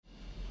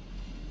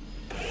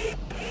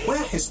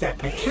has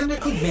that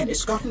mechanical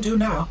menace gotten to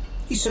now?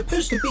 He's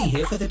supposed to be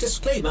here for the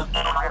disclaimer.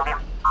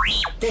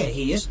 There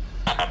he is.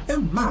 Oh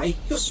my,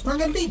 you've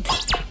sprung a leak.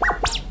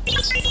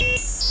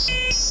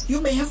 You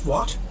may have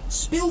what?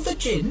 Spilled the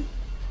gin?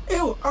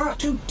 Oh,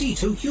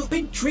 R2-D2, you've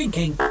been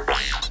drinking.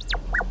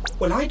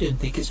 Well, I don't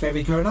think it's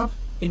very grown up.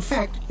 In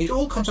fact, it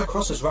all comes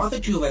across as rather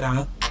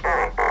juvenile.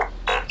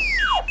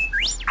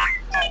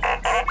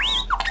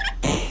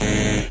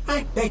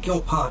 I beg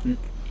your pardon.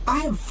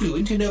 I am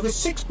fluent in over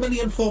 6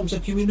 million forms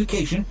of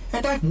communication,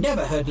 and I've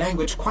never heard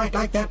language quite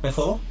like that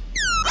before.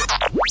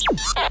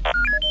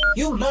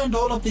 You learned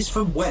all of this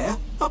from where?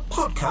 A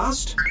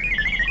podcast?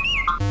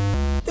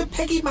 The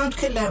Peggy Mount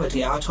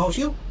Calamity Hour taught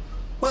you?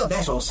 Well,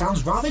 that all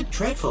sounds rather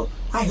dreadful.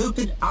 I hope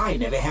that I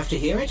never have to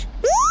hear it.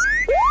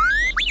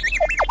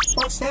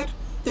 What's that?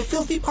 The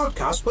filthy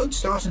podcast won't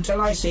start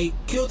until I say,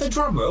 cue the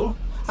drum roll?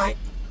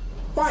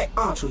 Why,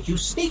 Arthur, you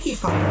sneaky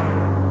fuck.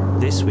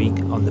 This week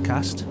on the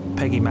cast,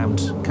 Peggy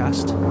Mount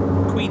cast.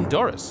 Queen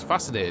Doris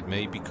fascinated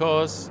me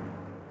because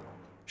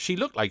she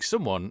looked like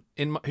someone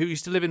who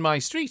used to live in my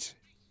street.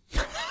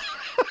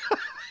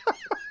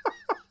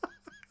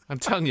 I'm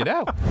telling you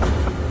now.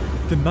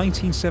 The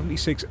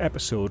 1976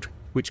 episode,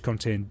 which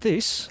contained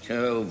this...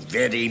 So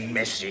very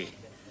messy.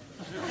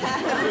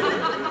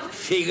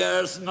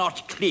 Figures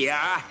not clear,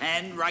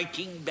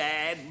 handwriting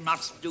bad,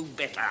 must do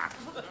better.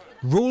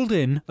 rolled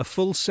in a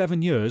full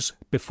 7 years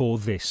before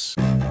this.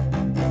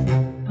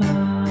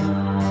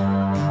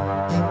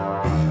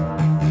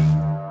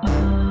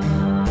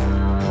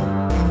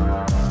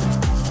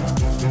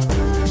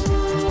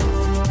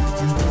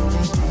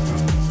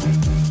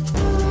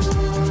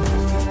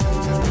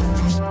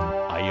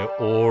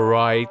 All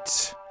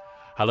right.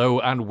 Hello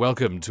and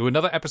welcome to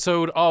another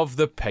episode of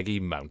the Peggy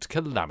Mount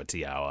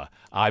Calamity Hour.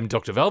 I'm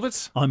Dr.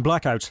 Velvet. I'm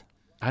Blackout.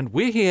 And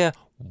we're here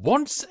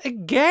once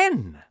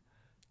again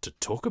to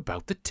talk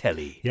about the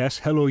telly. Yes,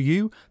 hello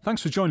you.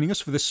 Thanks for joining us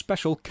for this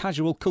special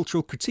casual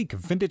cultural critique of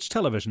vintage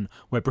television,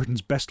 where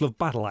Britain's best-loved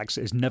battle axe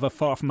is never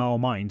far from our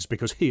minds,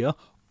 because here,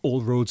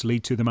 all roads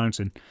lead to the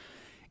mountain.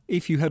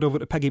 If you head over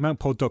to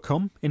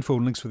peggymountpod.com, info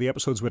and links for the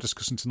episodes we're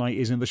discussing tonight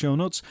is in the show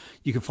notes.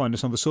 You can find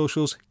us on the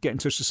socials, get in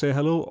touch to say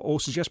hello,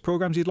 or suggest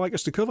programmes you'd like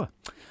us to cover.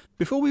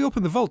 Before we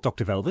open the vault,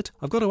 Dr. Velvet,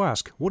 I've got to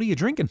ask, what are you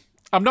drinking?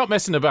 I'm not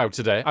messing about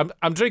today.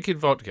 I'm drinking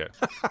vodka.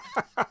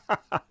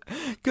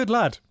 Good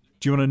lad.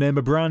 Do you want to name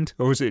a brand,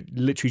 or is it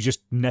literally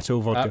just Netto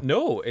vodka?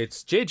 No,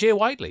 it's J.J.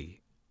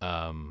 Whiteley.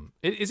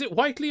 Is it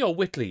Whiteley or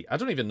Whitley? I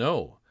don't even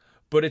know.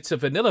 But it's a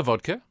vanilla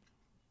vodka,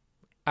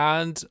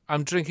 and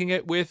I'm drinking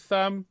it with...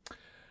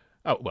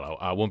 Oh, well,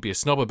 I won't be a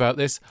snob about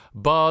this.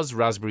 Bar's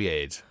Raspberry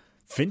Aid.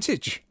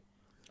 Vintage.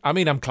 I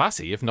mean, I'm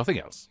classy, if nothing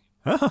else.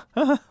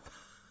 What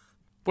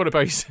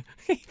about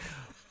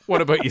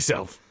What about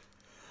yourself?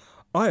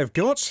 I have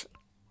got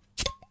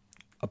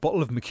a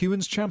bottle of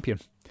McEwen's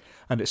Champion,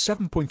 and it's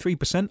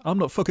 7.3%. I'm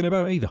not fucking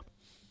about either.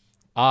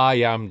 I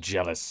am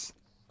jealous.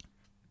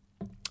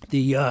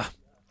 The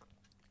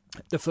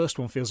first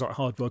one feels like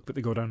hard work, but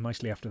they go down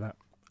nicely after that.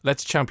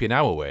 Let's champion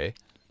our way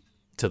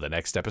to the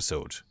next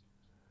episode.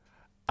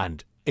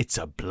 And it's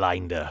a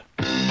blinder.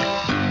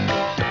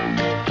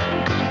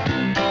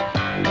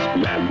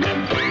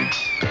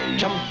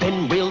 Jump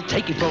in, we'll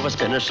take you for a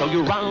spinner, show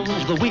you round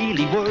the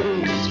wheelie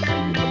world.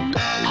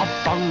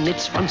 Hop on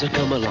its fun, so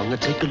come along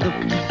and take a look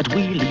at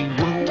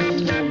Wheelie World.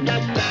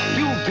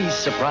 You'll be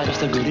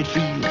surprised how good it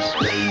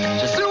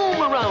feels. So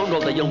zoom around all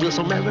the young wheels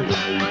so merrily.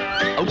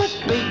 Oh,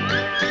 whoopee.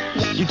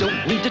 You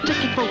don't need a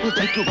ticket, but we'll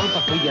take you on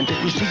for free, and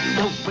if you see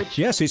no bridge...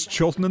 Yes, it's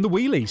Chorlton and the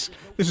Wheelies.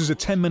 This is a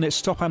 10-minute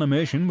stop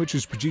animation which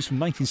was produced from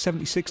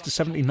 1976 to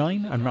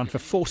 79 and ran for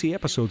 40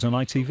 episodes on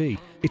ITV.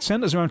 It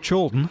centres around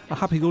Chorlton, a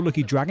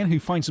happy-go-lucky dragon who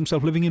finds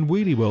himself living in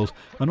Wheelie World,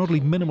 an oddly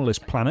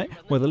minimalist planet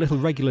where the little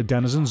regular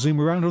denizens zoom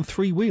around on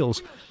 3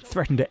 wheels,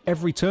 threatened at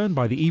every turn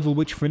by the evil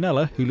witch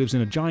Fenella, who lives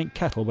in a giant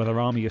kettle with her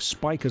army of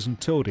spikers and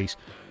toadies.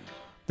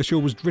 The show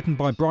was written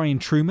by Brian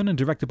Truman and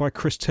directed by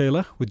Chris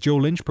Taylor, with Joe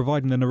Lynch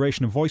providing the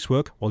narration and voice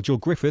work, while Joe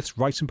Griffiths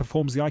writes and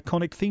performs the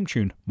iconic theme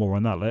tune. More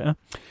on that later.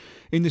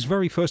 In this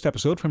very first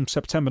episode from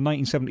September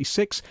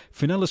 1976,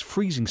 Fenella's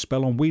freezing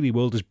spell on Wheelie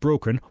World is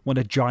broken when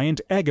a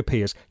giant egg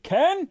appears.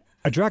 Ken?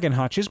 A dragon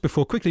hatches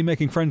before quickly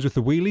making friends with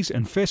the Wheelies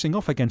and facing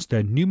off against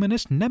their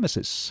numinous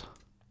nemesis.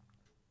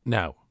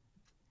 Now,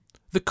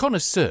 the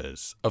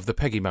connoisseurs of the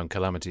Peggy Mount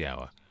Calamity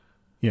Hour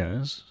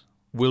Yes?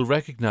 will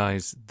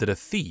recognise that a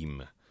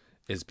theme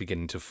is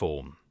beginning to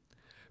form,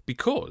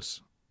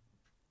 because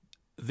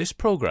this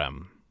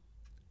programme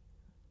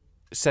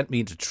sent me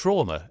into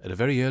trauma at a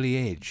very early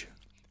age.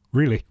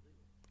 Really?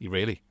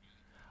 Really.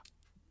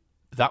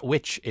 That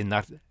witch in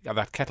that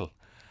kettle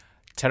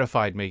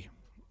terrified me.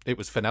 It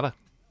was Fenella.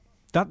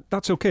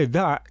 That's okay.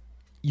 That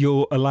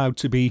you're allowed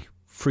to be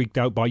freaked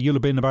out by. You'll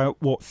have been about,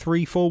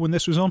 3, 4 when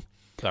this was on?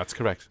 That's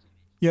correct.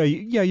 Yeah,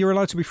 you're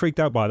allowed to be freaked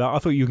out by that. I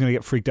thought you were going to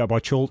get freaked out by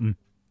Chorlton.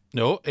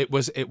 No, it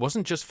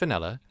wasn't just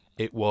Fenella.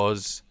 It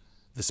was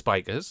the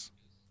spikers,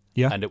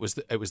 yeah, and it was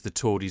the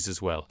toadies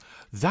as well.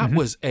 That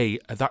was a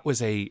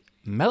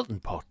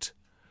melting pot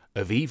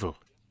of evil.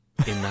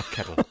 in that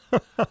kettle.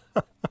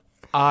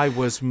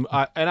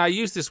 And I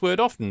use this word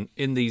often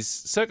in these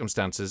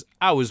circumstances,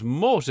 I was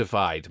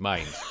mortified,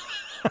 mind.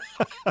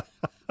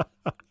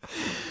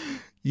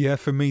 Yeah,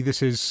 for me,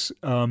 this is,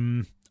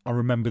 I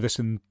remember this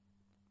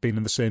being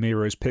in the same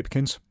era as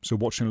Pipkins, so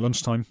watching at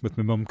lunchtime with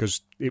my mum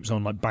because it was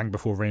on like bang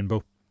before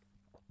Rainbow.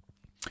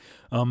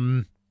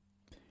 And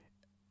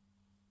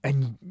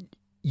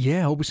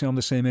yeah, obviously I'm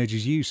the same age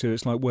as you, so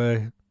it's like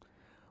we're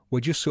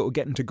just sort of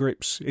getting to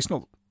grips. It's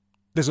not,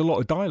 there's a lot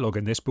of dialogue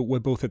in this, but we're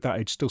both at that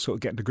age still sort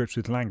of getting to grips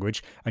with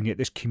language, and yet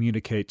this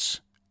communicates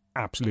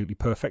absolutely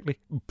perfectly,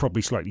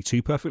 probably slightly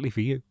too perfectly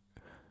for you.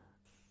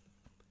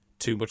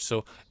 Too much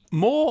so.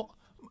 More,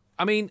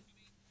 I mean,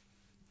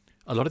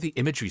 a lot of the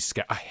imagery,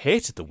 I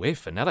hated the way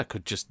Fenella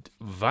could just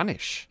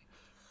vanish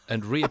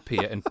and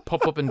reappear and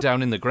pop up and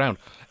down in the ground.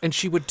 And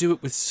she would do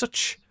it with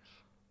such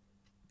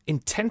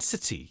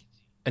intensity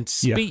and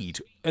speed.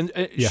 Yeah.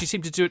 And she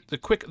seemed to do it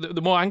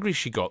the more angry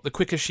she got, the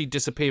quicker she'd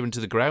disappear into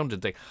the ground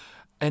and thing.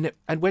 And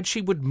when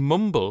she would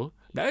mumble,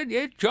 and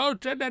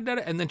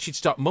then she'd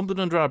start mumbling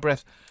under her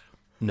breath.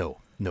 No,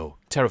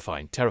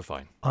 terrifying.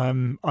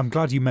 I'm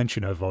glad you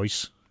mentioned her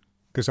voice,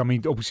 because I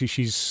mean, obviously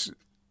she's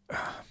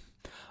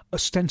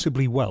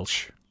ostensibly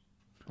Welsh,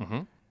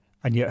 and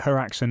yet her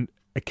accent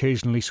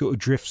occasionally sort of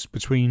drifts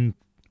between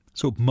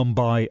sort of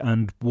Mumbai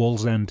and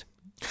Wallsend.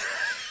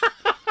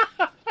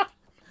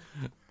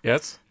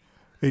 Yes,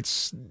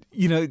 it's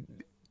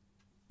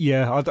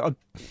yeah.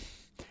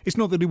 It's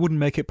not that he wouldn't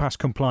make it past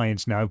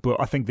compliance now, but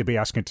I think they'd be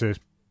asking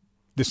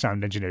the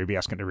sound engineer would be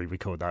asking to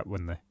re-record that,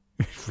 wouldn't they?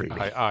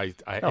 Really?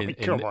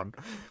 Come on.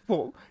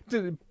 What?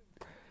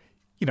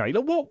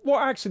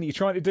 What accent are you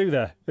trying to do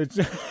there?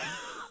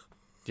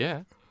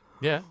 Yeah.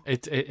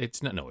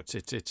 It's not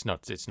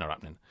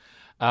happening.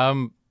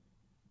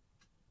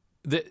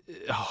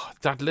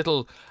 That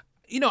little,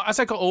 as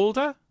I got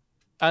older,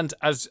 and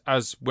as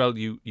well,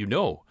 you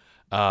know,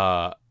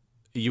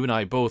 you and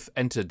I both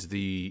entered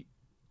the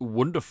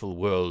wonderful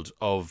world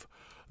of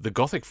the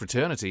Gothic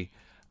fraternity.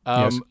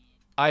 Yes.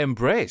 I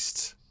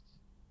embraced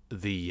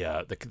the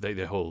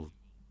whole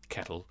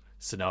kettle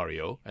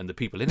scenario and the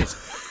people in it.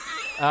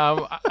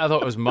 I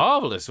thought it was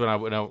marvelous when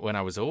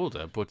I was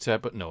older,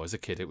 but no, as a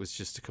kid it was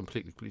just a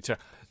completely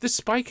terrible. The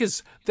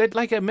spikers, they're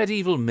like a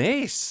medieval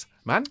mace,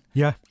 man.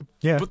 Yeah.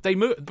 But they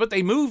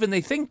move and they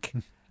think.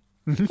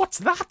 What's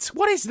that?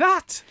 What is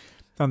that?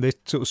 And they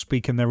sort of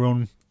speak in their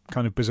own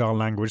kind of bizarre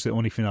language that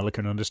only Fenella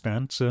can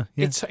understand. So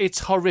yeah. It's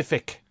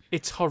horrific.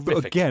 It's horrific.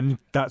 But again,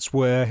 that's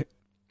where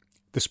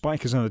the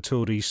spikers and the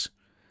toadies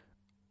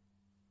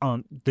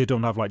they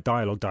don't have like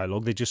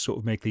dialogue. They just sort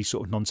of make these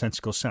sort of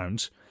nonsensical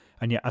sounds.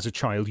 And yet, as a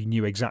child, you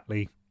knew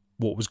exactly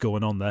what was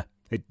going on there.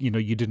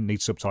 You didn't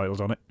need subtitles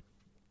on it.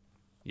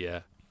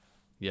 Yeah,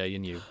 you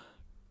knew.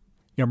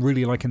 Yeah, I'm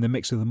really liking the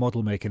mix of the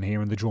model making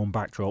here and the drawn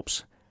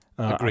backdrops.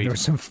 Agreed.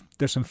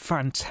 There's some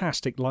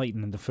fantastic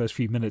lighting in the first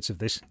few minutes of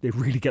this. They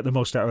really get the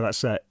most out of that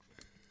set.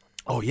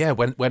 Oh yeah,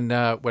 when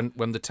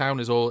the town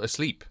is all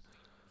asleep.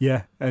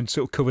 Yeah, and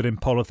sort of covered in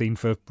polythene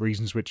for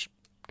reasons which.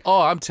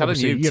 Oh, I'm telling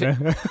you,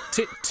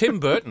 Tim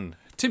Burton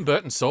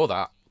saw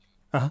that.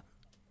 Uh-huh.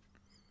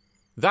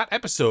 That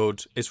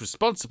episode is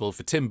responsible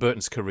for Tim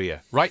Burton's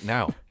career right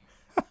now.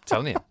 I'm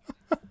telling you.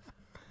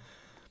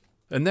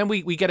 And then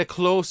we get a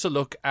closer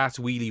look at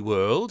Wheelie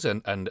World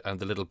and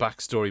the little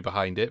backstory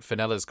behind it.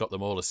 Fenella's got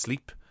them all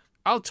asleep.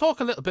 I'll talk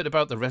a little bit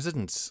about the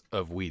residents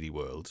of Wheelie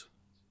World.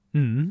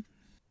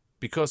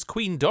 Because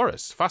Queen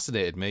Doris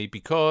fascinated me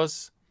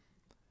because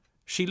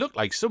she looked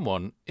like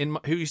someone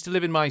who used to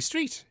live in my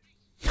street.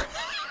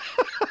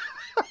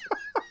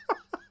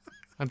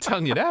 I'm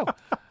telling you now.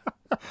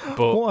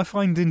 But what I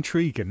find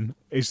intriguing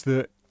is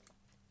that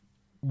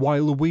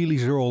while the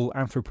Wheelies are all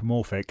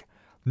anthropomorphic,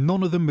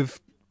 none of them have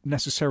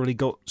necessarily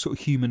got sort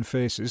of human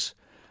faces,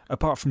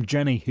 apart from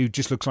Jenny, who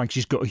just looks like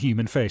she's got a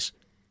human face.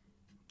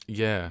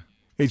 Yeah.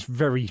 It's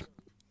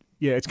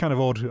it's kind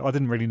of odd. I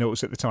didn't really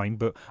notice at the time,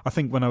 but I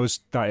think when I was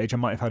that age, I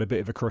might have had a bit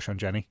of a crush on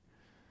Jenny.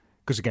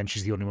 Because again,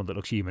 she's the only one that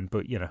looks human,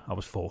 but I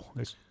was 4.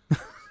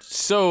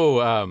 So,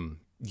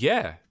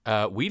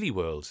 Wheelie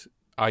World.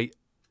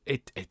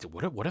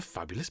 What a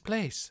fabulous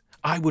place.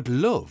 I would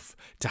love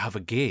to have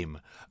a game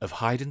of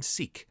hide and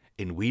seek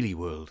in Wheelie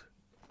World.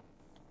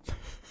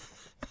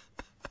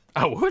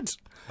 I would.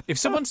 If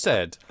someone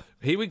said,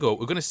 here we go,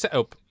 we're going to set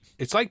up,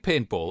 it's like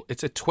paintball,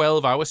 it's a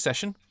 12-hour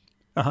session.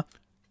 Uh-huh.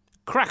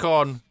 Crack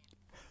on,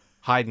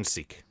 hide and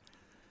seek.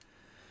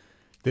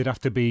 They'd have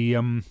to be,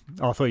 I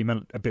thought you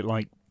meant a bit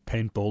like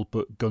paintball,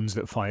 but guns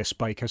that fire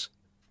spikers.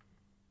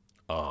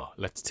 Oh,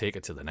 let's take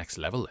it to the next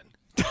level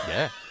then.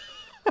 Yeah.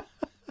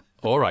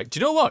 All right. Do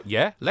you know what?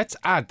 Yeah, let's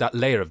add that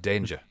layer of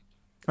danger.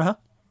 Uh-huh.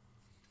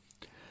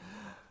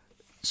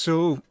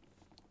 So,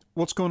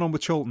 what's going on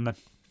with Chorlton then?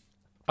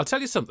 I'll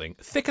tell you something.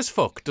 Thick as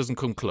fuck doesn't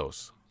come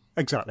close.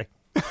 Exactly.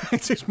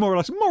 It's more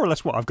or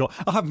less what I've got.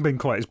 I haven't been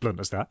quite as blunt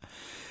as that.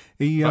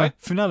 Right.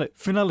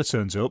 Fenella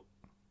turns up,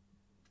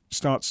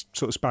 starts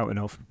sort of spouting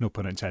off, no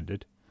pun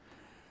intended.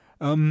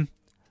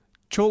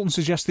 Chorlton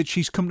suggests that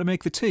she's come to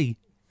make the tea.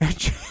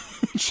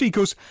 She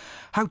goes,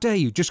 how dare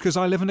you, just because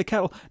I live in a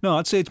kettle? No,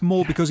 I'd say it's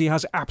more because he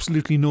has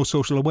absolutely no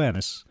social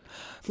awareness.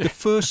 The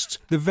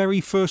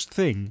very first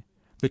thing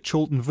that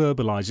Chorlton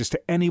verbalises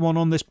to anyone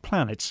on this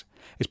planet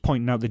is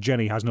pointing out that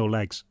Jenny has no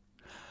legs.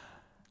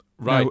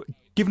 Right. Now,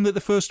 given that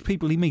the first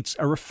people he meets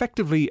are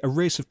effectively a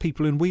race of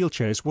people in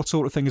wheelchairs, what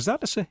sort of thing is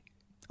that to say?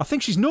 I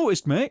think she's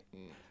noticed, mate.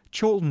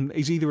 Chorlton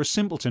is either a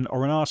simpleton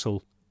or an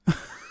arsehole.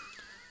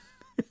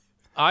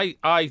 I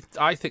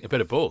think a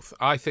bit of both.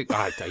 I think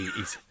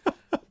he's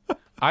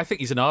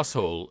an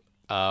arsehole,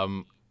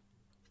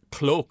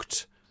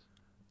 cloaked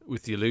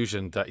with the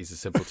illusion that he's a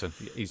simpleton.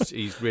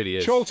 He really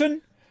is.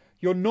 Chorlton,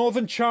 your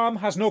northern charm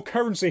has no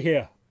currency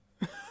here.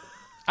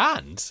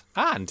 And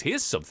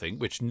here's something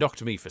which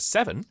knocked me for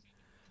 7.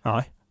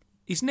 Aye.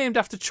 He's named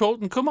after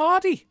Chorlton cum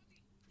Hardy.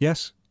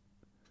 Yes.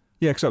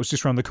 Yeah, because that was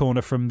just round the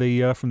corner from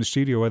the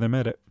studio where they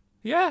made it.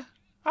 Yeah,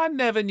 I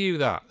never knew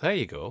that. There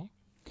you go.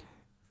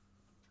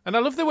 And I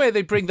love the way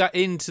they bring that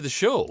into the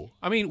show.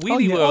 I mean,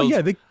 Wheelie World... Oh,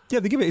 yeah, they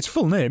give it its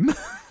full name.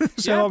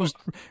 So Yeah, I was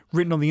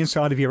written on the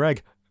inside of your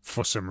egg,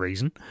 for some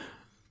reason.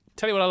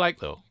 Tell you what I like,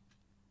 though.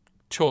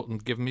 Chorlton,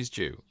 give him his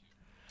due.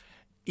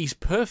 He's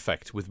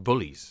perfect with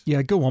bullies.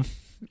 Yeah, go on.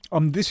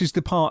 This is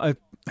the part of...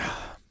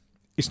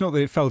 It's not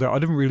that it fell out. I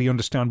didn't really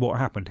understand what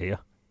happened here.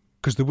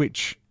 Because the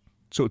witch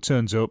sort of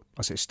turns up,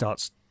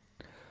 starts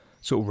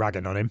sort of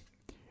ragging on him.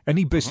 And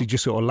he basically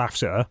just sort of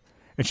laughs at her.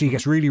 And she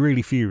gets really,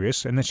 really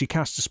furious. And then she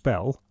casts a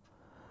spell.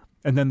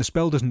 And then the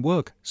spell doesn't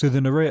work. So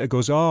the narrator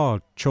goes,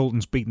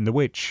 Chorlton's beaten the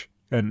witch.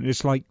 And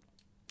it's like,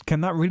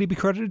 can that really be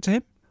credited to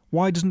him?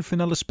 Why doesn't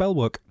Fenella's spell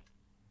work?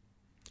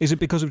 Is it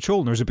because of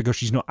Chorlton, or is it because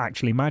she's not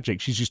actually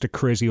magic? She's just a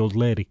crazy old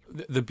lady.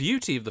 The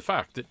beauty of the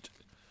fact that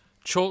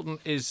Chorlton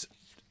is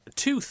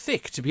too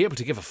thick to be able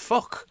to give a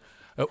fuck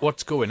at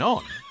what's going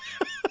on.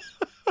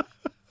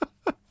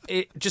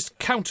 It just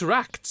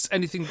counteracts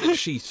anything that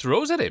she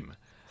throws at him.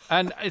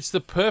 And it's the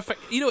perfect...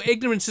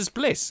 ignorance is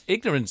bliss.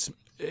 Ignorance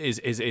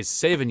is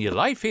saving your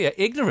life here.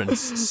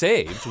 Ignorance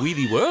saved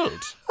Wheelie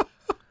World.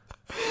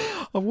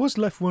 I was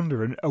left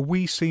wondering, are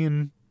we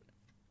seeing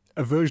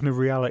a version of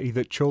reality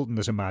that Chorlton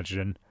is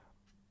imagining,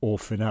 or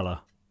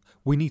Fenella?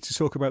 We need to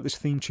talk about this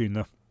theme tune,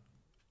 though.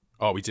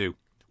 Oh, we do.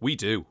 We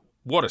do.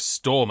 What a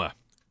stormer.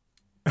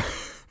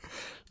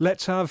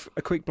 Let's have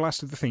a quick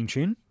blast of the theme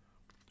tune.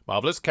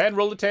 Marvellous. Ken,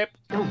 roll the tape.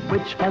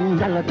 Which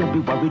Fenella, don't be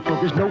worried, for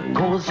there's no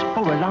cause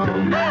for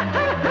alarm.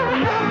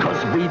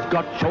 Cause we've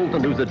got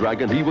Chorlton, who's the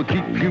dragon, he will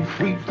keep you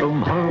free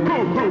from harm.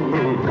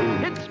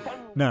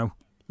 Now,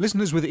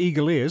 listeners with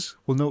eagle ears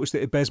will notice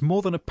that it bears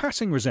more than a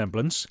passing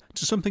resemblance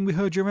to something we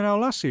heard during our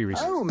last series.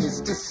 Oh,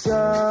 Mr.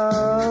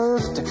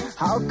 Soft,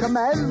 how come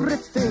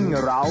everything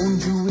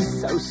around you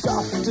is so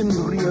soft and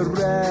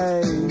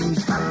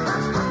rearranged?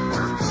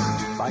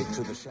 Bite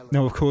to the shell.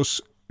 Now, of course,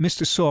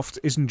 Mr. Soft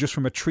isn't just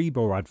from a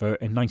Trebor advert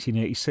in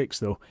 1986,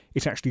 though.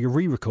 It's actually a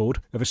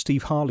re-record of a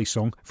Steve Harley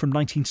song from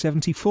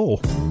 1974.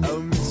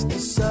 Oh, Mr.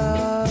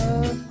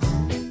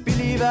 Soft,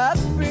 believe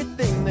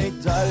everything they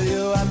tell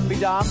you and be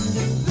damned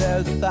if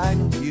they'll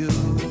thank you.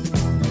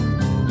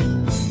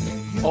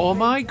 Oh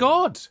my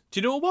God. Do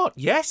you know what?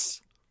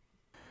 Yes.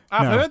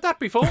 I've heard that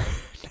before.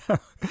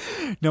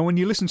 Now, when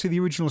you listen to the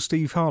original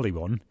Steve Harley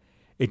one,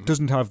 it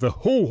doesn't have the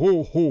ho,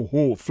 ho, ho,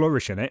 ho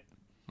flourish in it.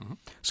 Mm-hmm.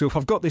 So if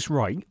I've got this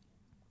right,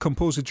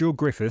 composer Joe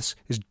Griffiths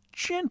has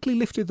gently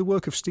lifted the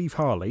work of Steve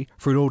Harley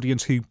for an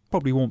audience who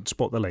probably won't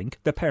spot the link.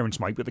 Their parents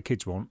might, but the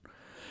kids won't.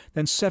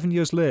 Then 7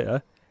 years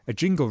later, a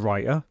jingle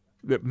writer,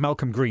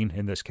 Malcolm Green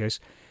in this case,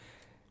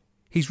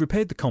 he's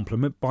repaid the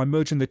compliment by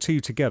merging the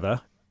two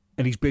together,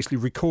 and he's basically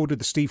recorded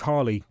the Steve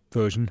Harley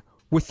version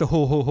with the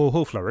ho ho ho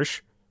ho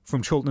flourish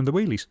from Chorlton and the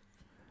Wheelies.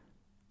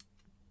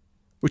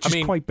 Which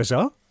is quite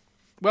bizarre.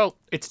 Well,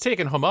 it's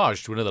taken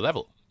homage to another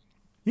level.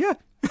 Yeah.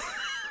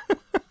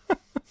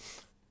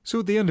 So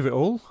at the end of it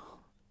all,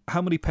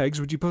 how many pegs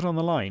would you put on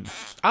the line?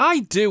 I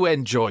do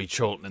enjoy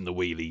Chorlton and the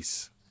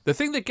Wheelies. The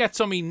thing that gets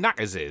on me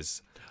knackers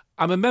is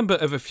I'm a member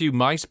of a few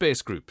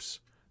MySpace groups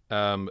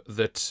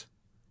that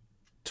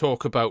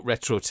talk about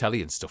retro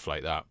telly and stuff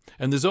like that.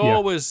 And there's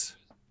always,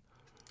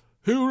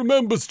 who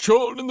remembers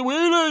Chorlton and the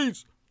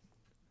Wheelies?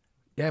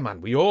 Yeah, man,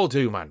 we all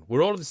do, man.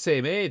 We're all the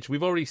same age.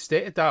 We've already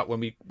stated that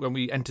when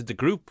we entered the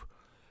group.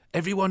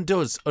 Everyone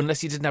does,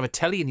 unless you didn't have a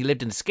telly and you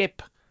lived in a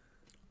skip.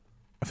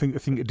 I think the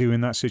thing to do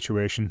in that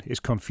situation is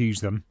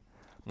confuse them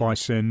by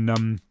saying,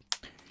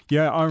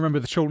 I remember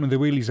the Chorlton and the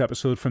Wheelies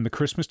episode from the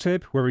Christmas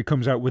tape where he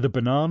comes out with a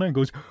banana and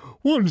goes,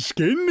 1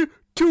 skin,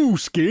 2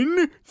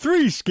 skin,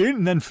 3 skin,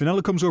 and then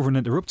Fenella comes over and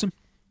interrupts him.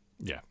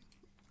 Yeah.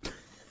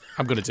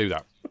 I'm going to do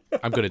that.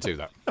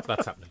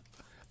 That's happening.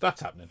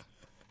 That's happening.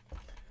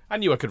 I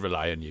knew I could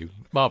rely on you.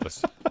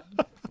 Marvellous.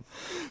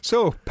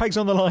 So, pegs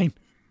on the line.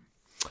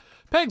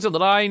 Pegs on the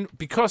line,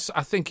 because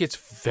I think it's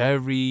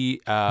very...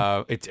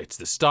 it's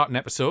the starting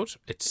episode.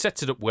 It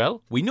sets it up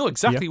well. We know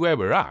exactly where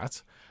we're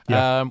at.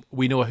 Yeah.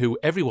 We know who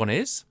everyone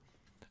is.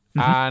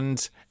 Mm-hmm.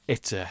 And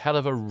it's a hell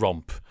of a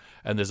romp.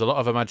 And there's a lot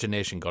of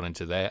imagination gone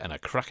into there and a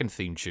cracking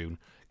theme tune.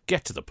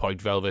 Get to the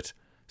point, Velvet.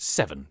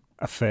 7.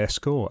 A fair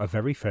score. A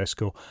very fair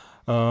score.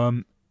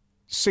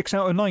 6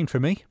 out of 9 for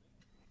me.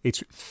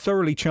 It's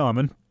thoroughly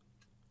charming,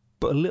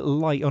 but a little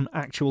light on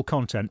actual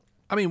content.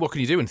 I mean, what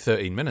can you do in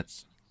 13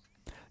 minutes?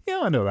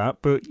 Yeah, I know that,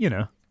 but, you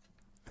know.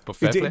 But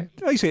fair play.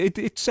 Like I say,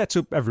 it sets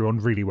up everyone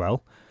really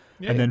well.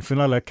 Yeah, and then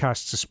Fenella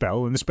casts a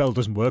spell, and the spell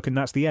doesn't work, and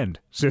that's the end.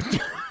 So,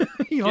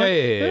 you're like,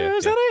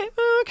 is that it?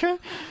 Okay.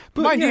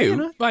 But,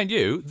 mind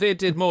you, they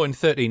did more in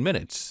 13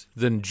 minutes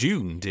than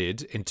June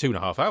did in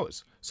 2.5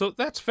 hours. So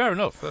that's fair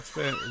enough. That's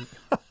fair.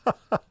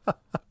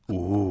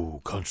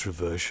 Ooh,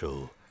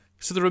 controversial.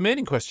 So the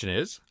remaining question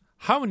is,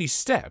 how many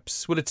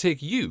steps will it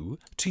take you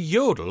to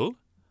yodel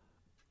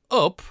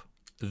up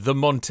the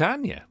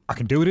Montagne? I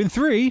can do it in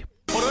 3.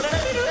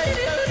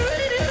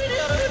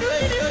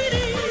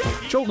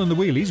 Chorlton and the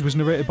Wheelies was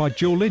narrated by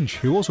Joe Lynch,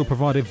 who also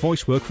provided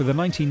voice work for the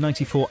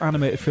 1994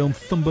 animated film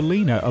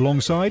Thumbelina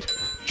alongside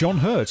John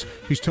Hurt,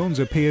 whose tones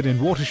appeared in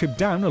Watership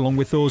Down along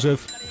with those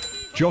of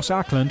Joss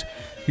Ackland,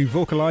 who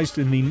vocalised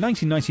in the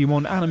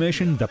 1991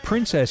 animation The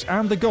Princess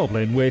and the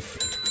Goblin with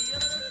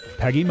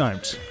Peggy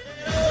Mount.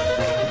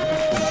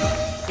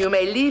 You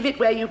may leave it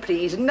where you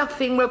please.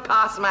 Nothing will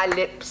pass my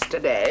lips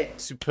today.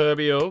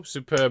 Superbio.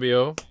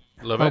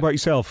 Love it. How about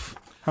yourself?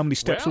 How many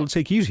steps will it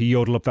take you to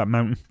yodel up that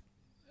mountain?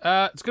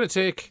 It's going to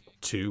take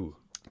 2.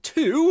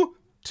 2?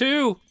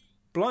 2.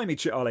 Blimey,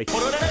 Charlie.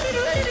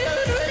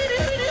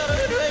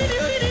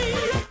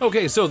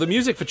 Okay, so the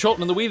music for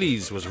Chorlton and the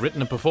Wheelies was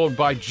written and performed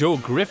by Joe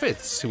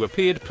Griffiths, who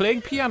appeared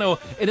playing piano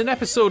in an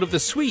episode of The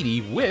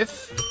Sweetie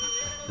with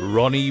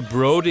Ronnie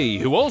Brody,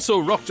 who also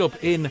rocked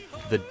up in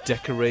the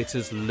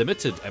Decorators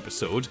Limited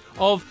episode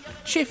of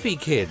Chiffy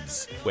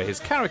Kids, where his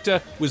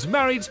character was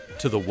married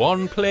to the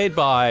one played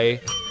by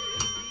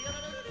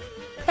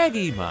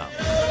Peggy Mount.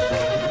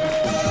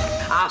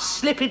 I'll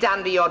slip it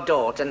under your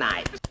door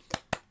tonight.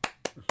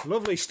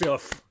 Lovely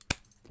stuff.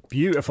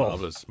 Beautiful.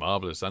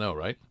 Marvellous, I know,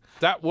 right?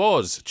 That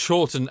was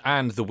Chorlton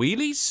and the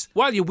Wheelies.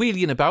 While you're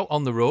wheeling about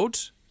on the road,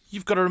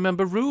 you've got to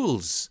remember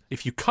rules.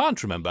 If you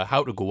can't remember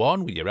how to go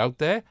on when you're out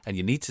there and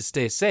you need to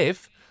stay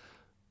safe,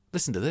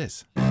 listen to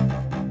this.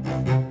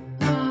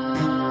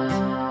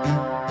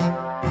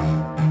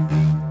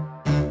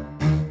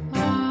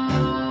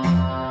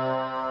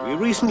 We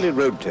recently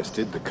road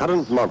tested the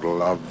current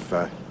model of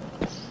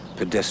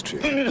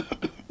pedestrian.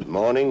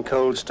 Morning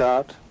cold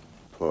start,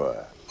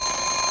 poor.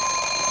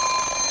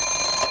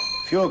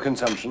 Fuel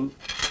consumption,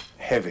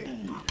 heavy.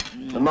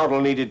 The model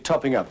needed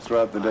topping up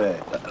throughout the day.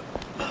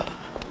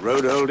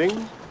 Road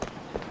holding,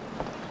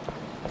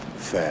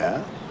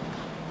 fair.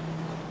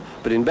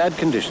 But in bad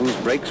conditions,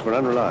 brakes were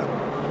unreliable.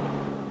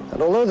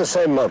 And although the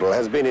same model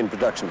has been in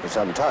production for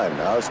some time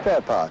now, spare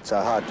parts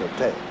are hard to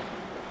obtain.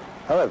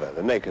 However,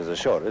 the makers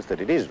assure us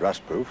that it is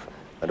rust-proof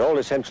and all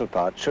essential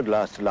parts should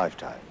last a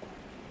lifetime.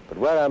 But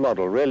where our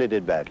model really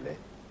did badly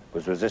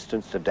was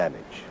resistance to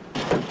damage.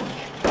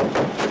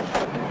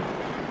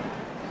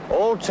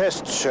 All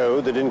tests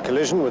show that in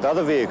collision with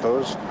other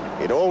vehicles,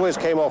 it always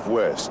came off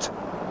worst,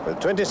 with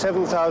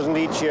 27,000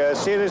 each year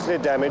seriously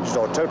damaged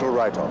or total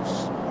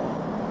write-offs.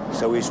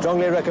 So we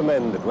strongly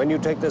recommend that when you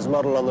take this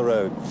model on the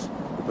roads,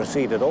 you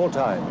proceed at all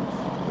times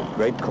with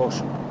great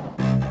caution.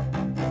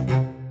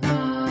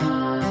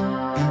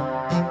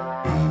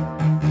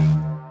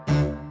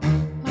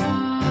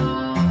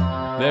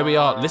 There we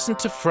are. Listen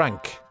to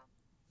Frank.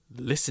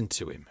 Listen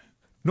to him.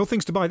 No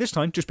things to buy this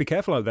time. Just be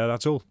careful out there,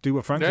 that's all. Do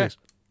what Frank says.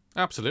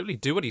 Absolutely.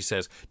 Do what he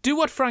says. Do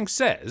what Frank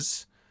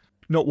says.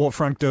 Not what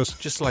Frank does.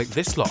 Just like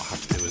this lot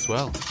have to as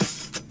well.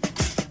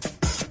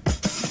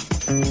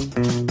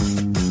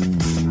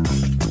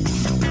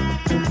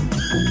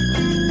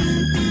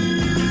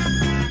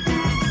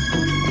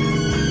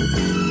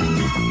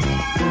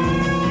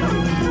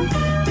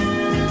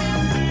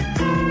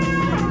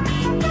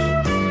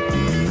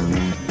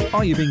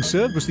 Are You Being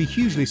Served was the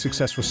hugely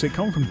successful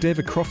sitcom from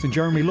David Croft and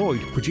Jeremy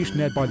Lloyd, produced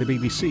and aired by the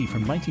BBC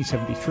from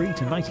 1973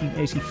 to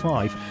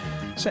 1985.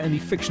 Set in the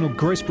fictional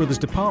Grace Brothers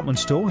department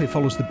store, it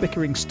follows the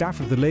bickering staff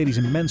of the ladies'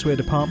 and menswear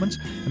departments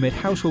and made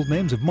household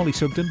names of Molly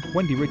Sugden,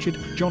 Wendy Richard,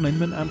 John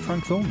Inman and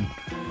Frank Thornton.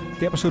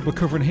 The episode we're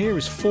covering here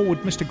is Forward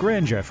Mr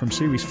Granger from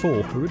Series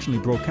 4, originally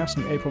broadcast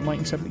in April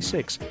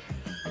 1976.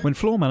 When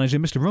floor manager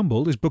Mr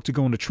Rumbold is booked to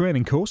go on a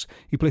training course,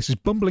 he places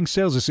bumbling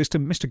sales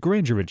assistant Mr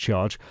Granger in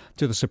charge,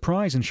 to the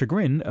surprise and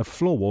chagrin of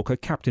floor walker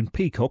Captain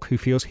Peacock, who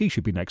feels he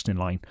should be next in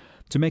line.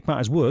 To make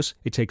matters worse,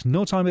 it takes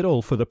no time at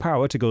all for the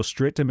power to go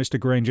straight to Mr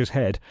Granger's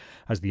head,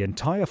 as the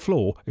entire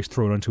floor is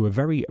thrown into a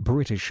very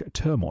British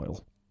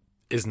turmoil.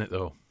 Isn't it,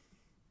 though?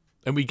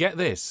 And we get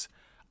this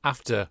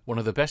after one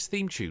of the best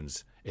theme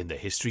tunes in the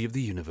history of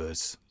the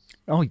universe.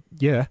 Oh,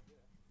 yeah.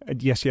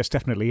 Yes,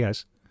 definitely,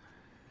 yes.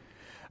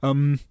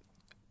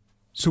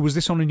 So was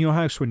this on in your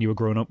house when you were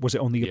growing up? Was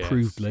it on the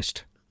approved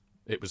list?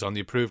 It was on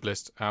the approved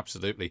list,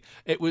 absolutely.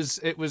 It was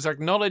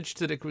acknowledged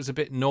that it was a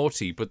bit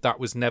naughty, but that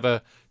was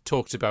never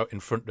talked about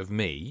in front of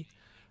me.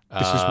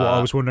 This is what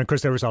I was wondering,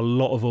 because there was a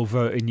lot of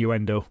overt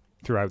innuendo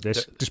throughout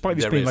this. Despite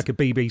this being like a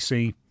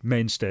BBC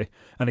mainstay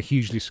and a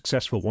hugely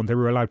successful one, they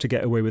were allowed to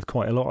get away with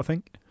quite a lot, I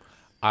think.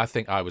 I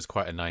think I was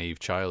quite a naive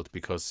child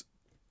because...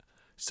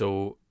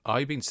 So,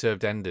 I Been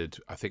Served ended,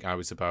 I think I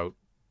was about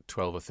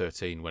 12 or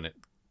 13 when it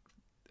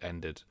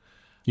ended.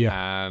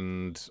 Yeah.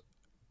 And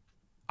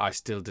I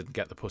still didn't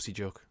get the pussy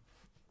joke.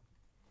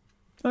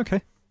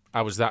 Okay.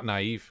 I was that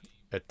naive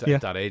at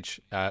that age.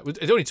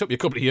 It only took me a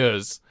couple of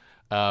years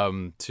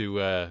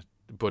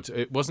but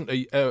it wasn't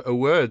a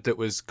word that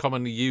was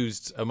commonly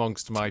used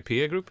amongst my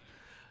peer group.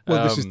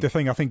 Well, this is the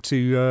thing, I think,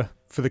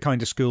 for the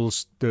kind of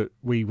schools that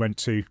we went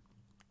to,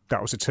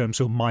 that was a term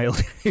so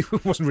mild,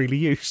 it wasn't really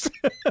used.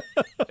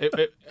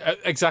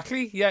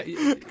 Exactly, yeah.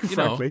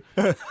 Frankly.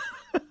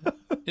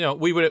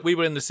 We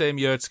were in the same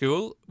year at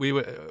school.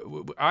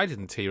 I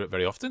didn't hear it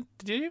very often.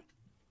 Did you?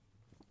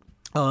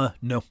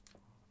 No.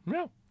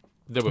 No.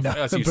 But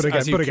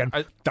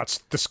again, that's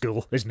the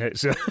school, isn't it?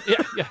 So.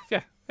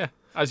 Yeah.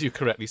 As you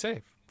correctly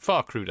say,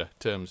 far cruder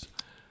terms.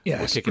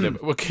 Yes.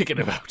 We're kicking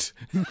about.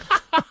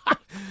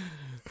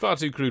 Far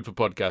too crude for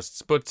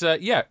podcasts. But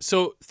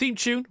so theme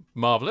tune,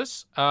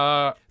 marvellous.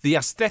 The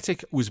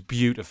aesthetic was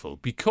beautiful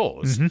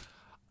because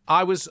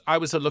I was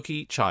a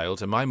lucky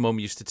child, and my mum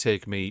used to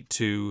take me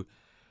to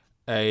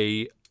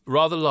a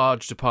rather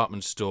large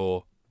department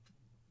store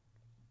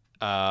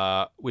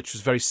which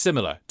was very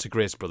similar to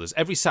Grace Brothers.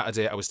 Every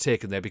Saturday I was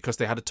taken there because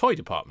they had a toy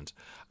department,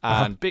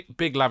 and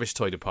big lavish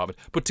toy department.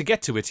 But to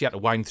get to it, you had to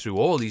wind through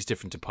all these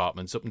different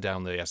departments, up and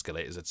down the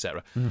escalators,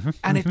 etc.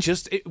 And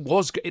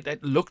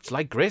it looked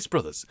like Grace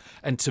Brothers.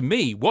 And to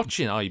me,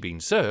 watching Are You Being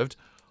Served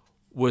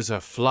was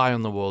a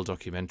fly-on-the-wall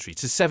documentary.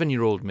 To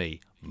 7-year-old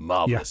me,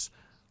 marvellous.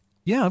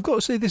 Yeah, I've got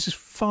to say this is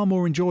far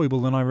more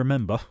enjoyable than I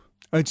remember.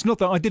 It's not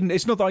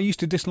that I used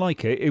to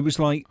dislike it. It was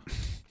like,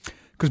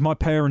 because my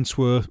parents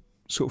were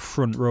sort of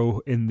front row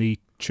in the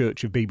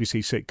church of BBC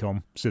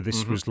sitcom, so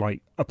this was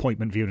like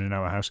appointment viewing in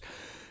our house.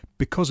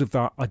 Because of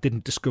that, I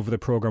didn't discover the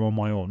programme on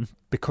my own.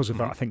 Because of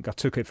that, I think I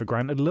took it for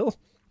granted a little.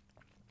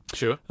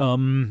 Sure.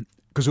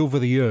 Because over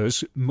the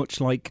years,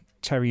 much like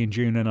Terry and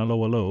June and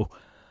Hello Hello,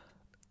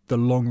 the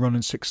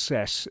long-running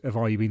success of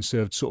Are You Being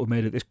Served sort of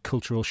made it this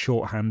cultural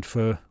shorthand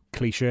for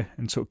cliche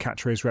and sort of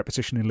catchphrase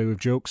repetition in lieu of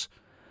jokes.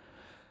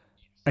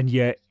 And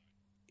yet,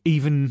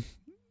 even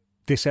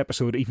this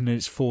episode, even in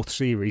its 4th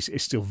series,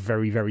 is still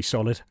very, very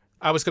solid.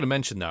 I was going to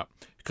mention that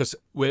because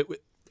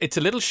it's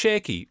a little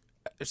shaky.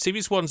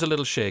 Series 1's a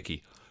little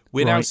shaky.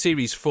 We're now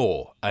Series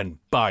 4, and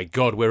by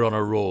God, we're on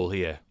a roll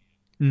here.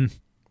 I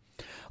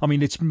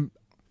mean, I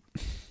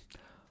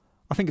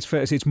think it's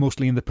fair to say it's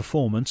mostly in the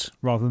performance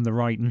rather than the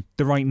writing.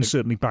 The writing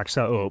certainly backs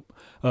that up.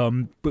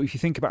 But if you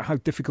think about how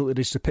difficult it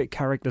is to pit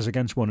characters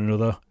against one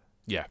another,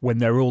 when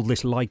they're all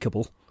this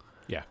likeable,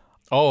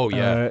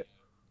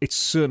 it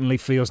certainly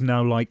feels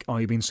now like Are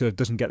You Being Served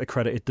doesn't get the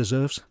credit it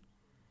deserves.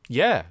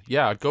 Yeah,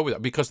 I'd go with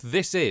that because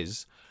this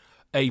is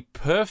a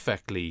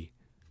perfectly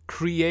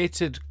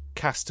created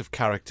cast of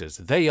characters.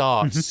 They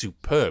are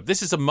superb.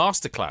 This is a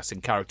masterclass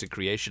in character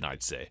creation,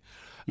 I'd say.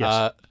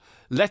 Yes.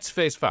 Let's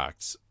face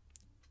facts.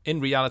 In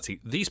reality,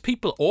 these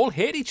people all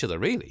hate each other,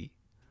 really.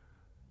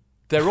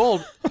 They're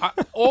all,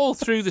 all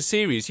through the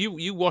series,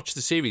 you watch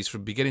the series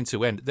from beginning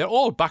to end, they're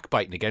all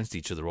backbiting against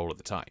each other all of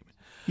the time.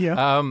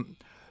 Yeah.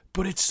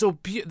 But it's so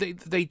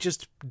they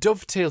just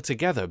dovetail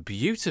together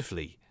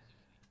beautifully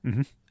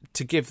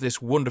to give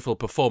this wonderful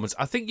performance.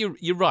 I think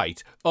you're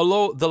right.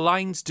 Although the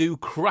lines do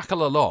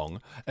crackle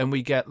along and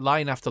we get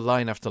line after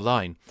line after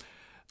line,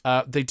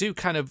 they do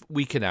kind of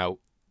weaken out.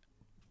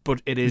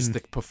 But it is the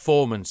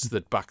performance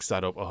that backs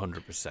that up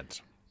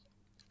 100%.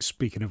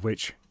 Speaking of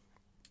which,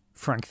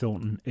 Frank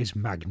Thornton is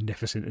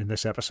magnificent in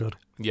this episode.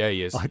 Yeah,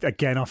 he is.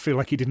 I feel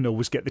like he didn't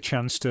always get the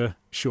chance to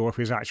show off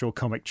his actual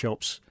comic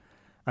chops.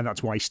 And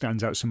that's why he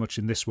stands out so much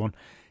in this one.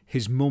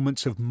 His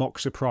moments of mock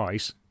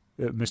surprise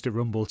at Mr.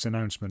 Rumbold's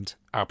announcement.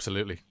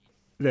 Absolutely.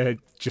 They're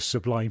just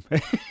sublime.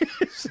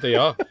 They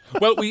are.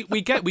 Well,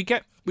 we get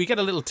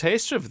a little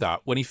taster of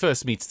that when he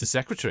first meets the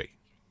secretary.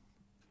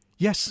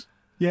 Yes.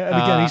 Yeah,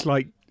 and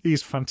again,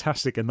 he's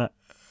fantastic in that.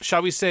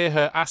 Shall we say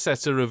her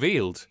assets are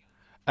revealed?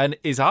 And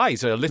his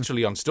eyes are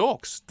literally on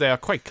stalks. They are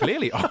quite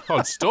clearly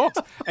on stalks.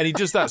 And he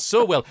does that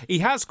so well. He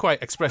has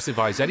quite expressive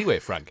eyes anyway,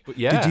 Frank. But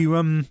yeah.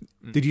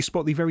 Did you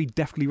spot the very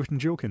deftly written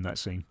joke in that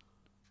scene?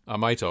 I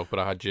might have, but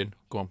I had gin.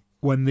 Go on.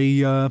 When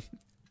the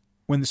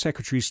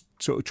secretary's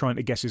sort of trying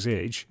to guess his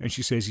age, and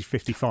she says he's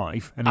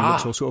 55, and he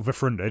looks all sort of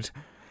affronted,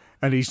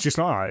 and he's just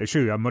like,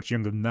 sure, I'm much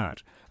younger than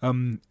that.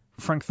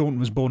 Frank Thornton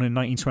was born in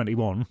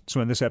 1921, so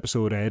when this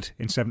episode aired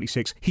in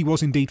 76, he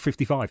was indeed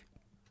 55.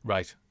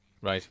 Right.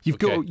 You've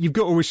got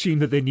to assume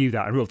that they knew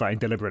that and wrote that in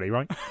deliberately,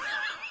 right?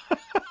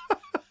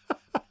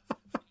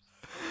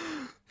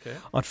 Okay.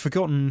 I'd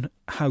forgotten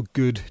how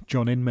good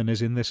John Inman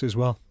is in this as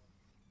well.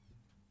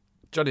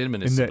 John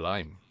Inman is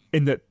sublime.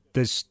 In that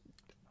there's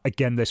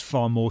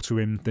far more to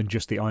him than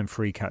just the "I'm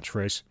free"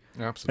 catchphrase.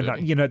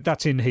 Absolutely. And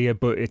that's in here,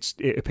 but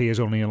it appears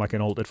only in like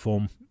an altered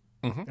form.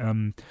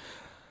 And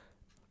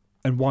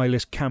while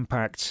his camp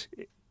act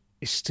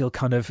is still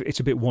it's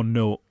a bit one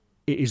note,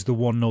 it is the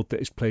one note that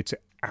is played to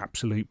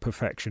absolute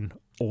perfection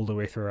all the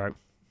way throughout.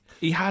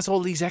 He has all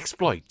these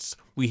exploits.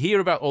 We hear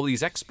about all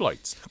these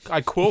exploits.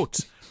 I quote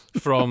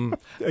from...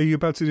 Are you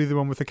about to do the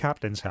one with the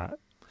captain's hat?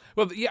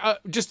 Well, yeah,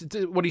 just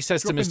what he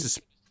says to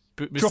Mr.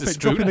 Mr. Drop in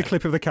Strooner. the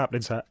clip of the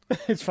captain's hat.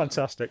 It's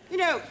fantastic. You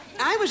know,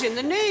 I was in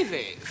the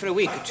Navy for a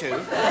week or two.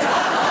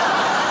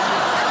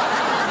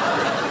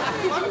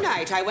 One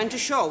night I went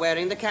ashore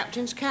wearing the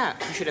captain's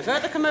cap. You should have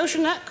heard the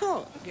commotion that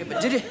caused. Yeah,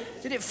 but did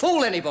it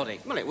fool anybody?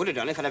 Well, it would have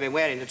done if I'd have been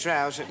wearing the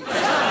trousers.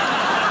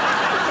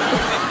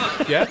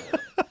 Yeah.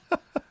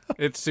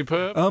 It's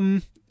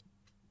superb.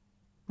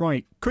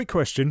 Right, quick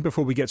question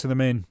before we get to the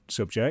main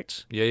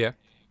subject. Yeah.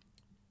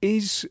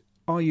 Is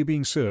Are You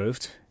Being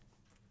Served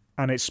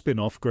and its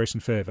spin-off, Grace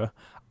and Favour,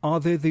 are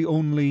they the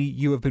only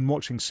You Have Been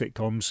Watching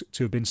sitcoms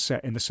to have been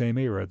set in the same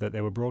era that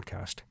they were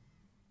broadcast?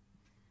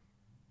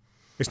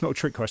 It's not a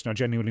trick question, I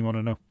genuinely want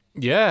to know.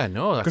 Yeah,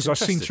 no, that's because I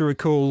seem interesting. to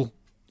recall,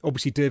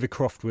 obviously David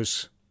Croft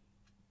was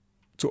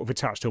sort of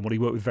attached to him when he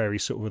worked with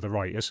various sort of other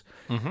writers.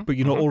 Mhm, But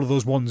all of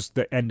those ones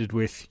that ended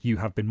with You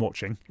Have Been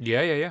Watching.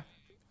 Yeah.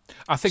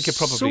 I think it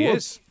probably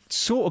is.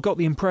 Sort of got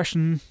the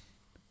impression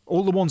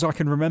all the ones I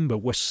can remember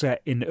were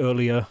set in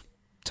earlier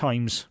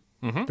times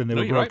than they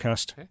were you're right.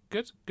 broadcast.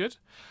 Okay, good.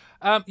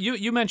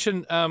 You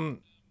mentioned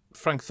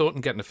Frank Thornton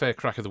getting a fair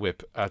crack of the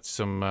whip at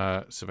some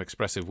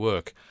expressive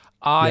work.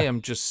 I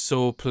am just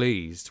so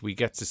pleased we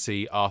get to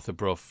see Arthur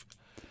Brough.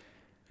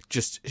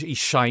 He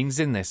shines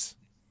in this.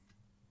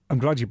 I'm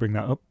glad you bring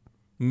that up.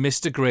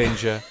 Mr.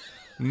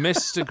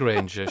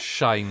 Granger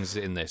shines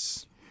in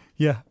this.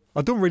 Yeah,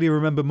 I don't really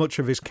remember much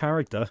of his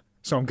character,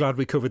 so I'm glad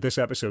we covered this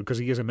episode because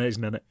he is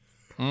amazing in it.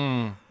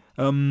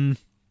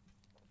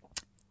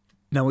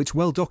 Now, it's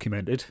well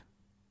documented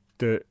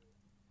that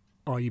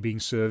Are You Being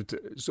Served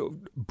sort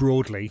of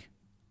broadly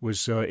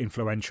was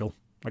influential.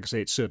 Like I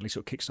say, it certainly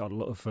sort of kickstarted a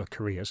lot of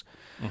careers.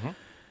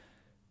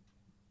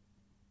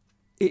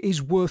 It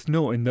is worth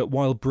noting that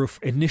while Brough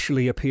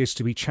initially appears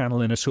to be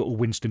channeling a sort of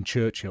Winston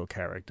Churchill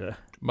character...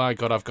 My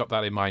God, I've got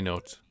that in my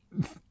notes.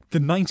 The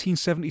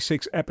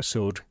 1976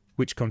 episode,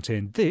 which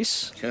contained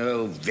this...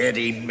 Oh,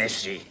 very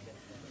messy.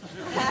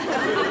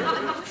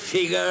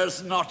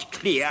 Figures not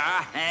clear,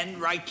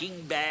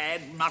 handwriting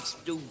bad,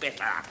 must do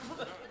better.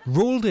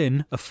 rolled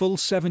in a full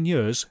 7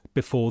 years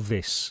before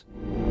this.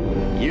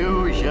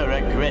 Use your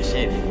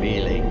aggressive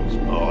feelings,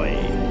 boy.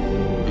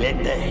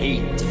 Let the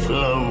heat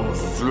flow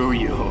through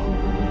you.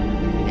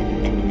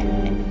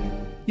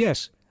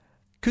 Yes,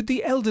 could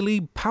the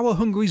elderly,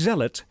 power-hungry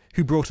zealot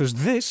who brought us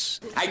this...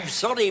 I'm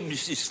sorry,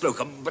 Mrs.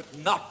 Slocum, but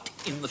not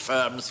in the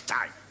firm's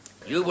time.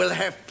 You will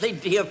have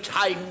plenty of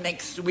time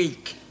next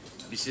week.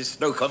 Mrs.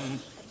 Slocum,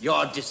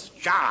 you're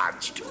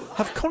discharged.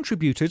 have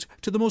contributed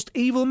to the most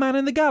evil man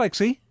in the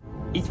galaxy?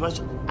 It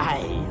was I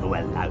who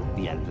allowed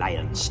the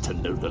Alliance to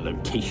know the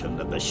location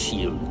of the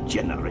shield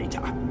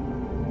generator.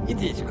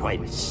 It is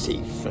quite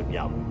safe from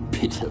your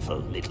pitiful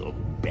little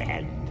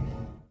band.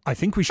 I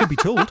think we should be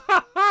told.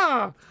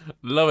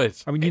 Love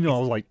it. I mean,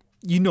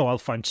 I'll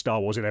find Star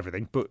Wars in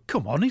everything, but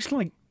come on, it's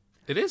like...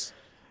 It is.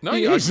 No,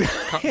 It you is.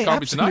 can't It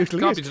be denied. absolutely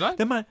Can't is. be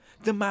denied.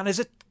 The man is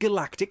a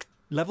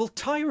galactic-level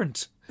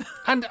tyrant.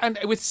 And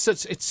with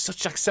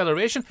such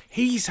acceleration,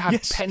 he's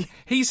had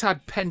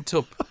pent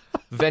up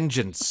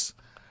vengeance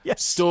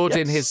stored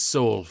in his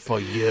soul for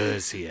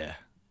years here.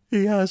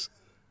 He has.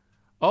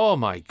 Oh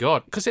my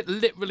God! Because it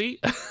literally,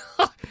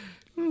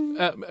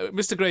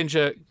 Mr.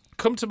 Granger,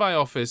 come to my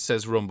office,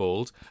 says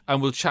Rumbold,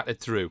 and we'll chat it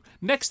through.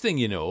 Next thing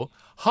you know,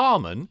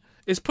 Harmon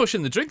is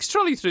pushing the drinks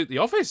trolley through the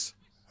office.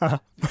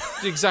 The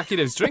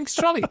executive's drinks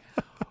trolley.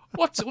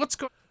 What's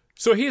going?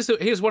 So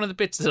here's one of the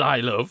bits that I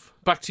love.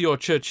 Back to your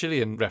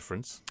Churchillian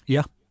reference.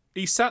 Yeah.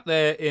 He sat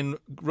there in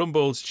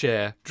Rumbold's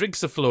chair,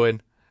 drinks are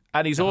flowing,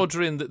 and he's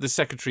ordering the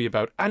secretary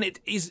about. And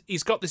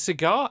he's got the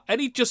cigar,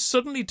 and he just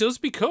suddenly does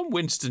become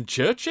Winston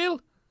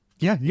Churchill.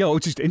 Yeah,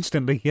 just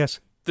instantly, yes.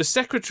 The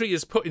secretary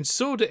is putting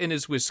soda in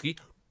his whiskey.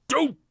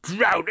 Don't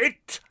drown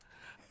it!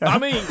 I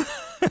mean,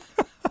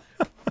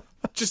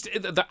 just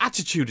the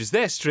attitude is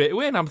there straight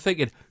away, and I'm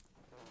thinking,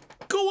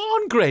 go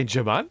on,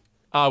 Granger, man.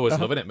 I was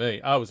loving it, me.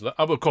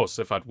 Of course,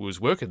 if I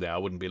was working there, I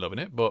wouldn't be loving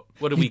it. But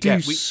what do we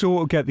get? You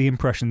sort of get the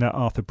impression that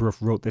Arthur Brough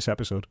wrote this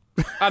episode.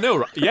 I know,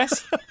 right?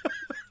 Yes.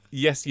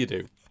 Yes, you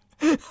do.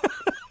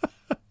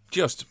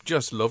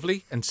 Just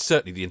lovely. And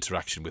certainly the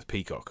interaction with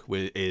Peacock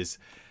is...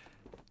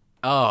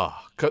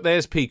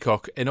 there's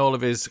Peacock in all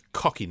of his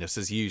cockiness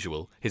as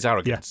usual, his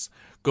arrogance.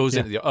 Goes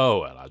into the...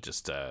 I'll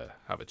just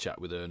have a chat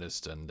with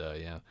Ernest and,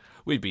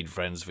 we've been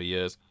friends for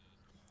years.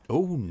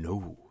 Oh,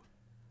 no.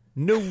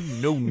 No.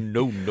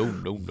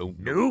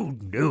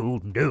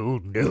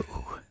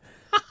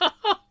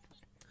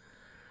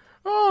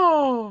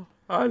 Oh,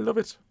 I love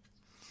it.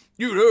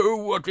 You know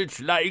what it's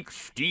like,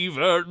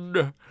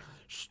 Stephen.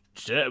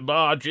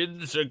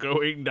 Margins are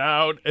going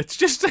down. It's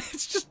just,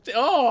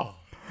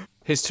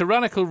 His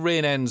tyrannical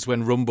reign ends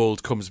when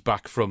Rumbold comes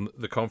back from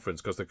the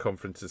conference because the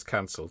conference is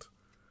cancelled.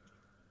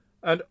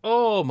 And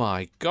oh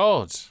my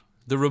God,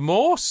 the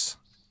remorse.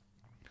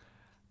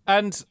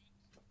 And,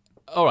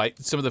 all right,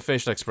 some of the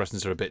facial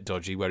expressions are a bit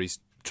dodgy where he's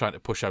trying to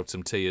push out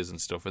some tears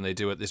and stuff, and they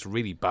do it this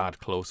really bad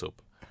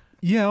close-up.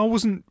 Yeah, I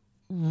wasn't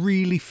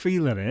really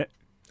feeling it.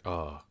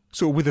 Oh.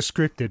 Sort of with a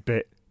scripted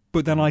bit.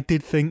 But then I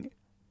did think,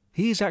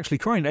 He is actually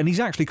crying, and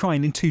he's actually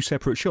crying in 2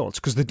 separate shots,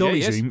 because the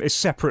dolly zoom is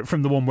separate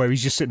from the one where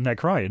he's just sitting there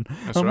crying.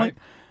 That's right.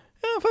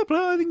 Like, fair play.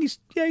 I think he's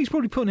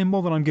probably putting in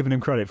more than I'm giving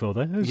him credit for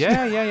there.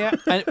 Yeah.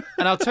 And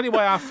I'll tell you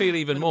why I feel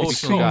even more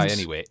emotional guy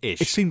anyway. It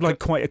seemed like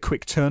quite a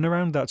quick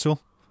turnaround, that's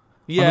all.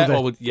 Yeah,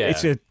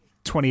 It's a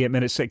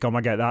 28-minute sitcom,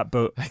 I get that,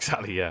 but...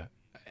 Exactly, yeah.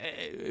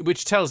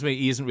 Which tells me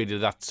he isn't really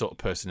that sort of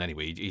person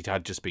anyway. He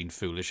had just been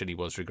foolish and he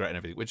was regretting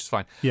everything, which is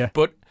fine. Yeah.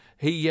 But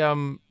he...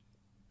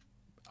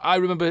 I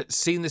remember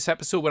seeing this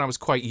episode when I was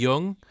quite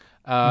young.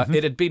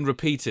 It had been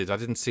repeated. I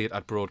didn't see it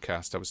at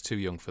broadcast. I was too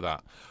young for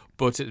that.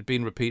 But it had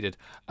been repeated.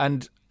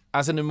 And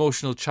as an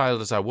emotional child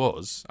as I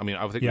was, I mean,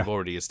 I think we've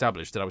already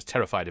established that I was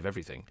terrified of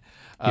everything.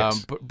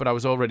 Yes. But I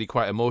was already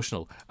quite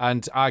emotional.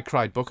 And I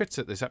cried buckets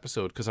at this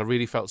episode because I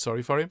really felt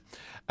sorry for him.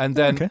 And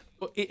then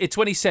it's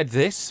when he said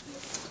this.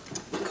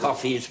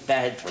 Coffee is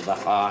bad for the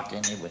heart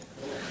anyway.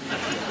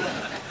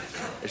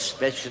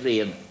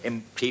 Especially an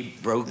empty,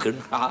 broken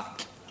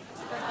heart.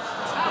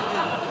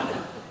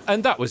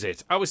 And that was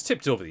it. I was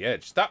tipped over the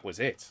edge. That was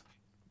it.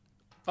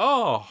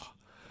 Oh,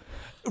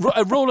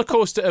 a roller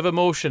coaster of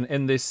emotion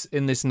in this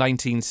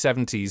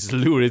 1970s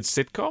lurid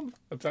sitcom.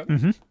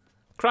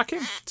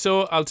 Cracking.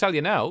 So I'll tell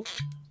you now,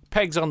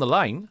 Peg's on the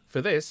line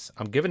for this.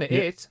 I'm giving it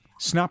 8.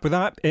 Snap with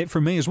that, 8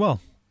 from me as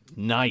well.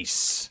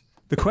 Nice.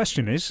 The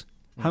question is,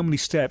 how many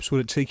steps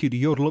would it take you to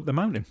yodel up the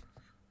mountain?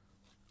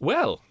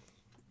 Well,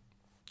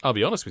 I'll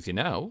be honest with you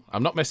now.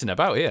 I'm not messing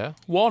about here.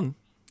 1.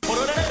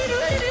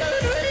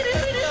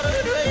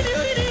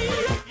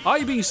 Are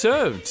You Being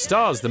Served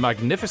stars the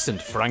magnificent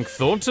Frank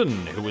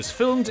Thornton, who was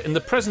filmed in the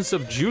presence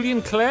of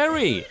Julian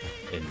Clary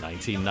in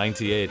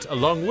 1998,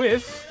 along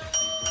with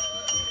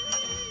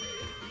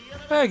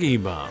Peggy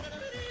Mum.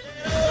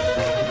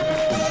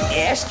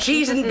 Yes,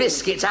 cheese and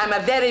biscuits. I'm a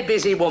very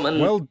busy woman.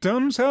 Well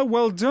done, sir,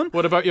 well done.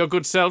 What about your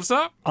good self,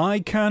 sir? I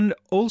can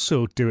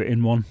also do it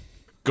in 1.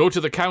 Go to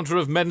the counter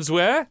of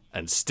menswear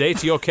and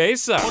state your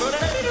case, sir.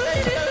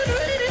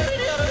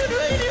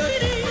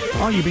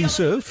 Are You Being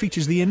Served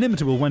features the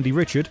inimitable Wendy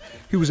Richard,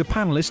 who was a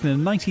panellist in a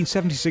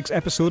 1976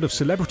 episode of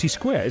Celebrity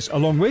Squares,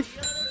 along with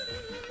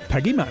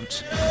Peggy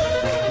Mount.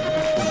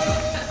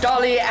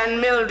 Dolly and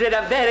Mildred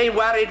are very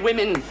worried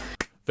women.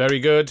 Very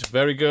good,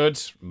 very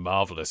good.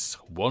 Marvellous.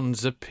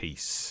 1s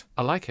apiece.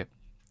 I like it.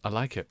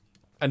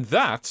 And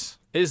that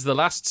is the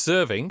last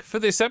serving for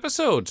this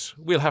episode.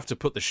 We'll have to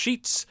put the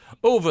sheets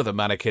over the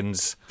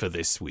mannequins for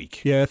this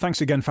week. Yeah,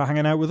 thanks again for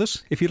hanging out with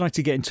us. If you'd like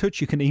to get in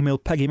touch, you can email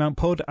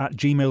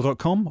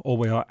peggymountpod@gmail.com, or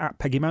we are at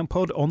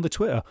peggymountpod on the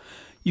Twitter.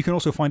 You can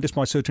also find us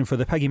by searching for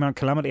the Peggy Mount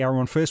Calamity Hour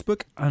on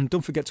Facebook, and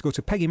don't forget to go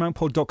to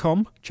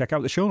peggymountpod.com, check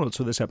out the show notes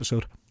for this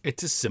episode.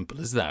 It's as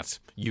simple as that.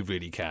 You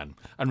really can.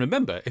 And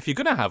remember, if you're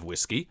going to have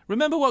whiskey,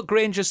 remember what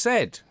Granger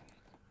said.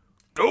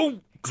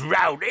 Don't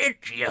drown it,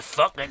 you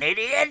fucking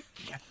idiot.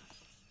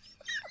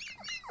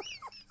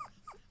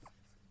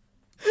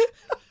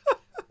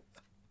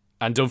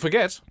 And don't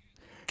forget,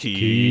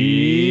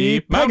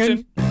 keep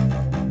mounting.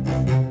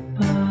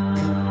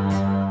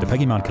 The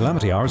Peggy Mount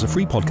Calamity Hour is a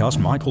free podcast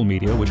from iPol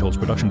Media, which holds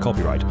production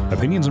copyright.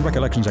 Opinions and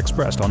recollections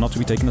expressed are not to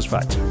be taken as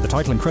fact. The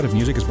title and credit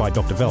music is by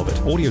Dr. Velvet.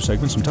 Audio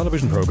segments from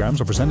television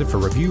programs are presented for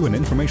review and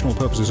informational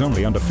purposes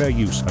only under fair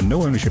use, and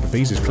no ownership of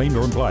these is claimed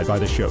or implied by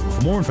this show.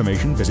 For more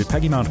information, visit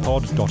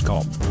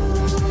peggymountpod.com.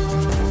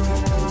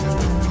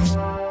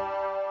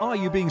 Are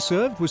You Being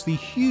Served was the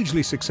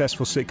hugely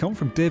successful sitcom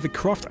from David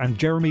Croft and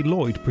Jeremy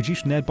Lloyd,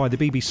 produced and aired by the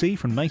BBC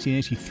from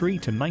 1983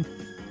 to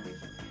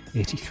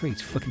 1983.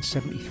 It's fucking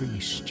 73,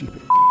 you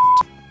stupid